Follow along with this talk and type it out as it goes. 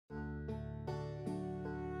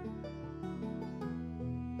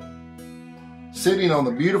Sitting on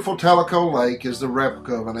the beautiful Tellico Lake is the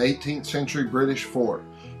replica of an 18th century British fort.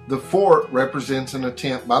 The fort represents an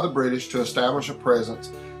attempt by the British to establish a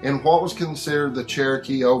presence in what was considered the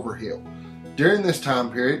Cherokee Overhill. During this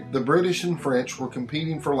time period, the British and French were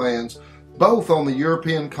competing for lands both on the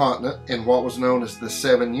European continent in what was known as the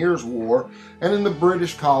 7 Years' War and in the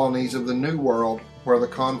British colonies of the New World, where the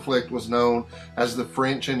conflict was known as the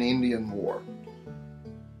French and Indian War.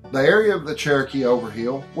 The area of the Cherokee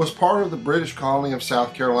Overhill was part of the British colony of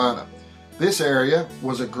South Carolina. This area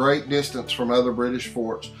was a great distance from other British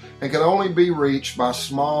forts and could only be reached by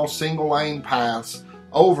small single-lane paths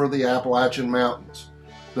over the Appalachian Mountains.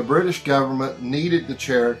 The British government needed the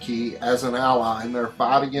Cherokee as an ally in their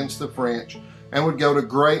fight against the French and would go to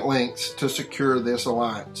great lengths to secure this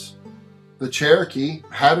alliance. The Cherokee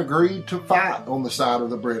had agreed to fight on the side of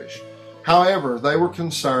the British. However, they were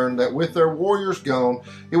concerned that with their warriors gone,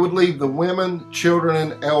 it would leave the women, children,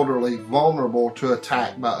 and elderly vulnerable to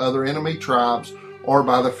attack by other enemy tribes or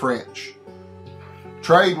by the French.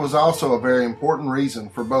 Trade was also a very important reason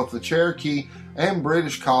for both the Cherokee and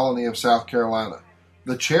British colony of South Carolina.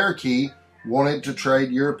 The Cherokee wanted to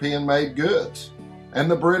trade European-made goods,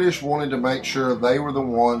 and the British wanted to make sure they were the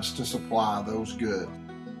ones to supply those goods.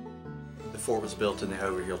 The fort was built in the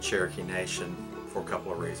Overhill Cherokee Nation for a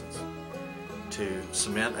couple of reasons. To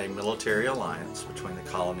cement a military alliance between the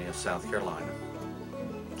colony of South Carolina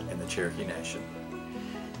and the Cherokee Nation.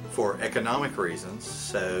 For economic reasons,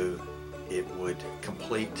 so it would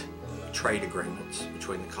complete trade agreements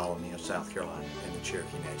between the colony of South Carolina and the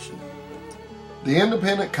Cherokee Nation. The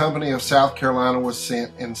Independent Company of South Carolina was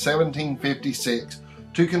sent in 1756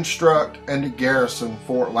 to construct and to garrison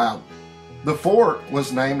Fort Loudon. The fort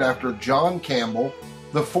was named after John Campbell,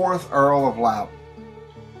 the 4th Earl of Loudon.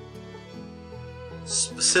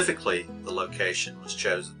 Specifically, the location was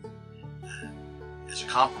chosen as a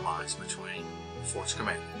compromise between the fort's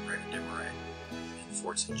commander, Raymond Desmarais, and the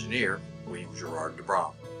fort's engineer, William Gerard de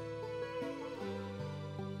Brom.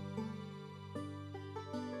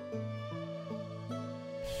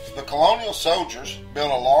 The colonial soldiers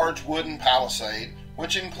built a large wooden palisade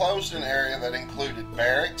which enclosed an area that included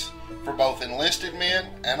barracks for both enlisted men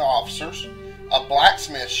and officers, a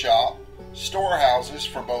blacksmith shop, storehouses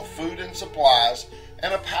for both food and supplies,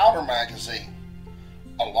 and a powder magazine.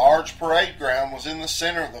 A large parade ground was in the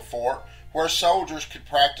center of the fort where soldiers could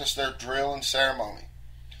practice their drill and ceremony.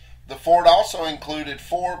 The fort also included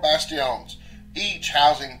 4 bastions, each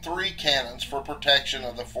housing 3 cannons for protection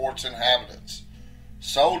of the fort's inhabitants.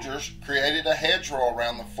 Soldiers created a hedgerow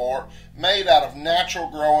around the fort made out of natural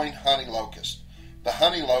growing honey locust. The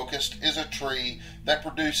honey locust is a tree that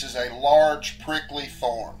produces a large prickly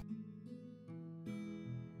thorn.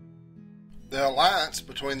 The alliance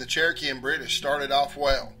between the Cherokee and British started off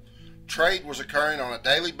well. Trade was occurring on a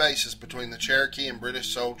daily basis between the Cherokee and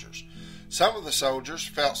British soldiers. Some of the soldiers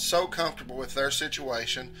felt so comfortable with their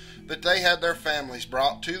situation that they had their families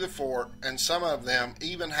brought to the fort, and some of them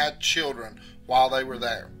even had children while they were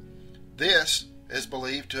there. This is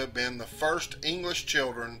believed to have been the first English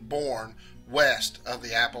children born west of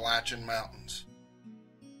the Appalachian Mountains.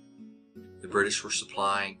 The British were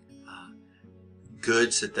supplying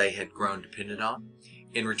goods that they had grown dependent on.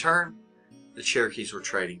 In return, the Cherokees were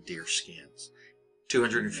trading deer skins.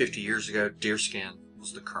 250 years ago, deer skin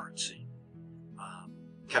was the currency.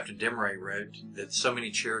 Captain Desmarais wrote that so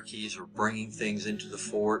many Cherokees were bringing things into the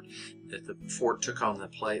fort that the fort took on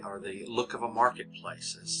the look of a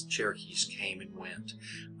marketplace as Cherokees came and went.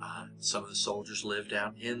 Some of the soldiers lived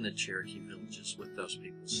out in the Cherokee villages with those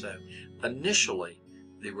people. So initially,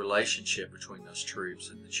 the relationship between those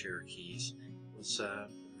troops and the Cherokees was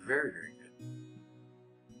very, very good.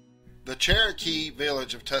 The Cherokee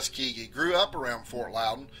village of Tuskegee grew up around Fort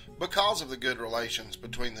Loudon because of the good relations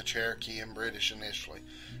between the Cherokee and British initially.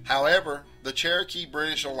 However, the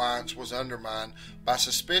Cherokee-British alliance was undermined by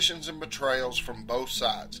suspicions and betrayals from both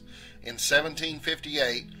sides. In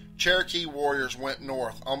 1758, Cherokee warriors went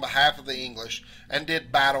north on behalf of the English and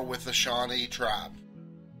did battle with the Shawnee tribe.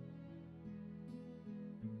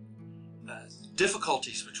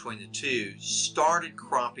 Difficulties between the two started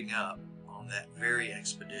cropping up on that very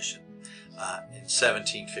expedition in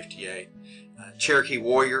 1758. Cherokee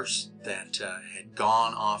warriors that had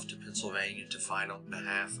gone off to Pennsylvania to fight on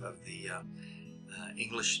behalf of the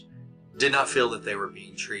English did not feel that they were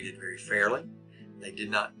being treated very fairly. They did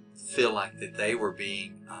not feel like that they were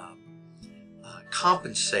being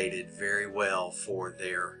compensated very well for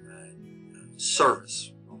their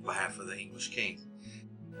service on behalf of the English king.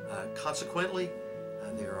 Consequently,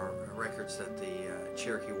 there are records that the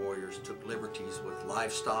Cherokee warriors took liberties with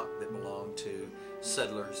livestock that belonged to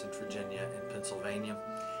settlers in Virginia and Pennsylvania,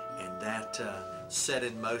 and that set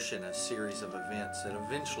in motion a series of events that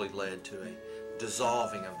eventually led to a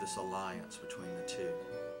dissolving of this alliance between the two.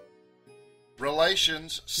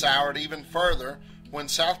 Relations soured even further when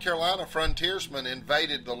South Carolina frontiersmen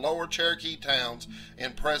invaded the lower Cherokee towns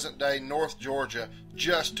in present-day North Georgia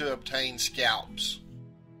just to obtain scalps.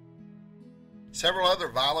 Several other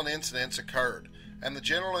violent incidents occurred, and the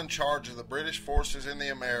general in charge of the British forces in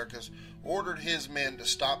the Americas ordered his men to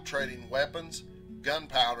stop trading weapons,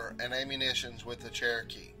 gunpowder, and ammunition with the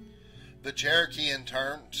Cherokee. The Cherokee, in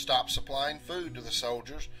turn, stopped supplying food to the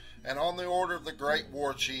soldiers, and on the order of the great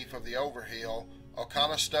war chief of the Overhill,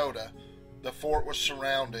 Oconostota, the fort was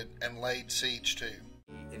surrounded and laid siege to.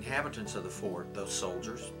 Inhabitants of the fort, those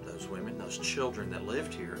soldiers, those women, those children that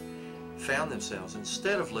lived here, found themselves,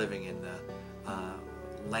 instead of living in the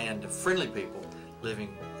land of friendly people,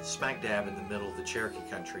 living smack dab in the middle of the Cherokee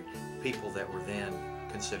country, people that were then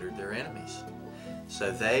considered their enemies.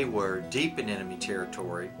 So they were deep in enemy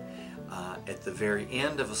territory, at the very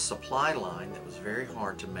end of a supply line that was very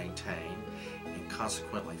hard to maintain, and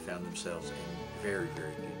consequently found themselves in very,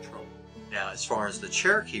 very deep trouble. Now, as far as the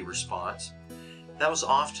Cherokee response, that was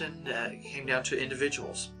often came down to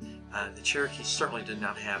individuals. The Cherokees certainly did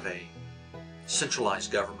not have a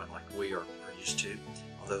centralized government like we are used to,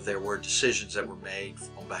 although there were decisions that were made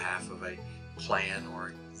on behalf of a clan or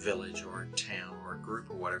a village or a town or a group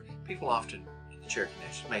or whatever. People often in the Cherokee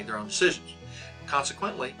Nation made their own decisions.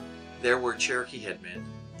 Consequently, there were Cherokee headmen,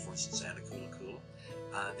 for instance, Anakula,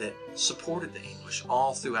 that supported the English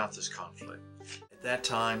all throughout this conflict. At that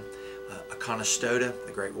time, Oconostota,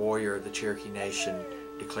 the great warrior of the Cherokee Nation,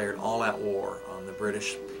 declared all-out war on the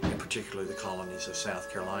British, and particularly the colonies of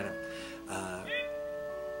South Carolina.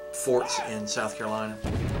 Forts in South Carolina,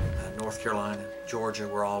 North Carolina, Georgia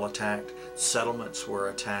were all attacked. Settlements were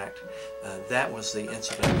attacked. That was the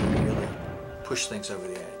incident that really pushed things over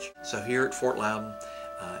the edge. So here at Fort Loudon,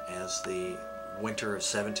 as the winter of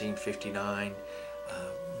 1759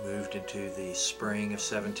 moved into the spring of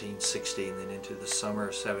 1760 and then into the summer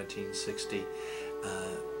of 1760,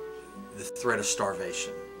 the threat of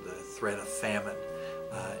starvation, the threat of famine,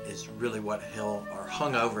 is really what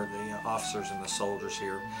hung over the officers and the soldiers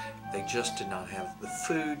here. They just did not have the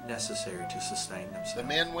food necessary to sustain themselves. The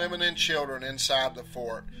men, women, and children inside the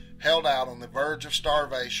fort held out on the verge of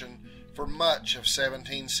starvation for much of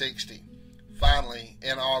 1760. Finally,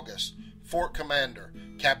 in August, Fort Commander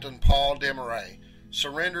Captain Paul Desmarais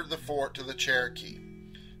surrendered the fort to the Cherokee.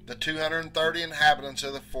 The 230 inhabitants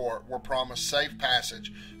of the fort were promised safe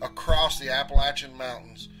passage across the Appalachian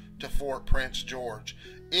Mountains to Fort Prince George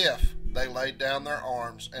if they laid down their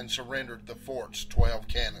arms and surrendered the fort's 12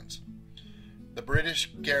 cannons. The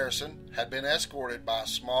British garrison had been escorted by a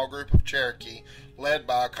small group of Cherokee led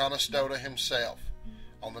by Oconostota himself.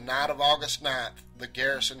 On the night of August 9th, the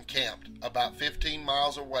garrison camped about 15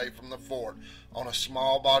 miles away from the fort on a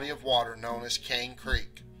small body of water known as Cane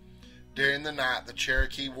Creek. During the night, the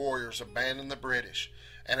Cherokee warriors abandoned the British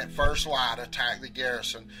and at first light attacked the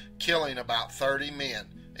garrison, killing about 30 men,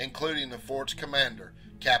 including the fort's commander,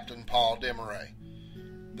 Captain Paul Desmarais.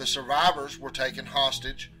 The survivors were taken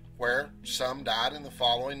hostage, where some died in the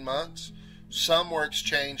following months, some were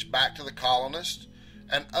exchanged back to the colonists,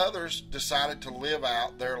 and others decided to live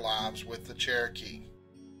out their lives with the Cherokee.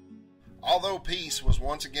 Although peace was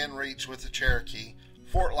once again reached with the Cherokee,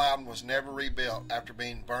 Fort Loudon was never rebuilt after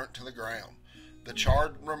being burnt to the ground. The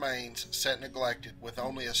charred remains sat neglected, with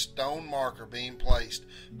only a stone marker being placed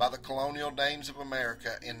by the colonial dames of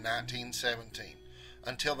America in 1917,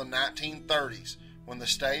 until the 1930s, when the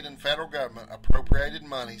state and federal government appropriated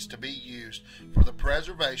monies to be used for the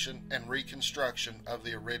preservation and reconstruction of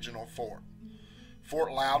the original fort.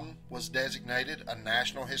 Fort Loudon was designated a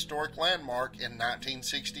National Historic Landmark in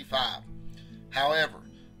 1965. However,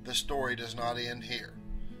 the story does not end here.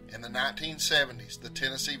 In the 1970s, the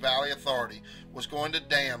Tennessee Valley Authority was going to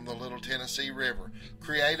dam the Little Tennessee River,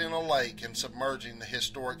 creating a lake and submerging the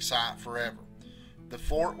historic site forever. The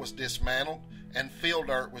fort was dismantled, and fill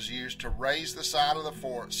dirt was used to raise the side of the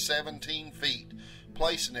fort 17 feet,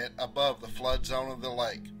 placing it above the flood zone of the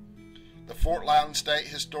lake. The Fort Loudon State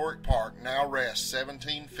Historic Park now rests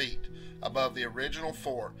 17 feet above the original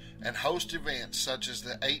fort and hosts events such as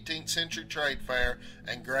the 18th Century Trade Fair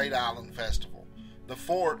and Great Island Festival. The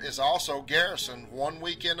fort is also garrisoned 1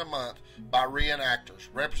 weekend a month by reenactors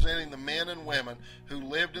representing the men and women who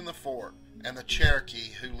lived in the fort and the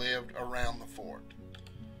Cherokee who lived around the fort.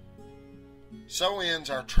 So ends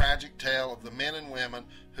our tragic tale of the men and women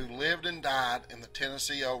who lived and died in the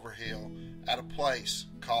Tennessee Overhill at a place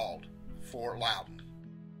called Fort Loudon.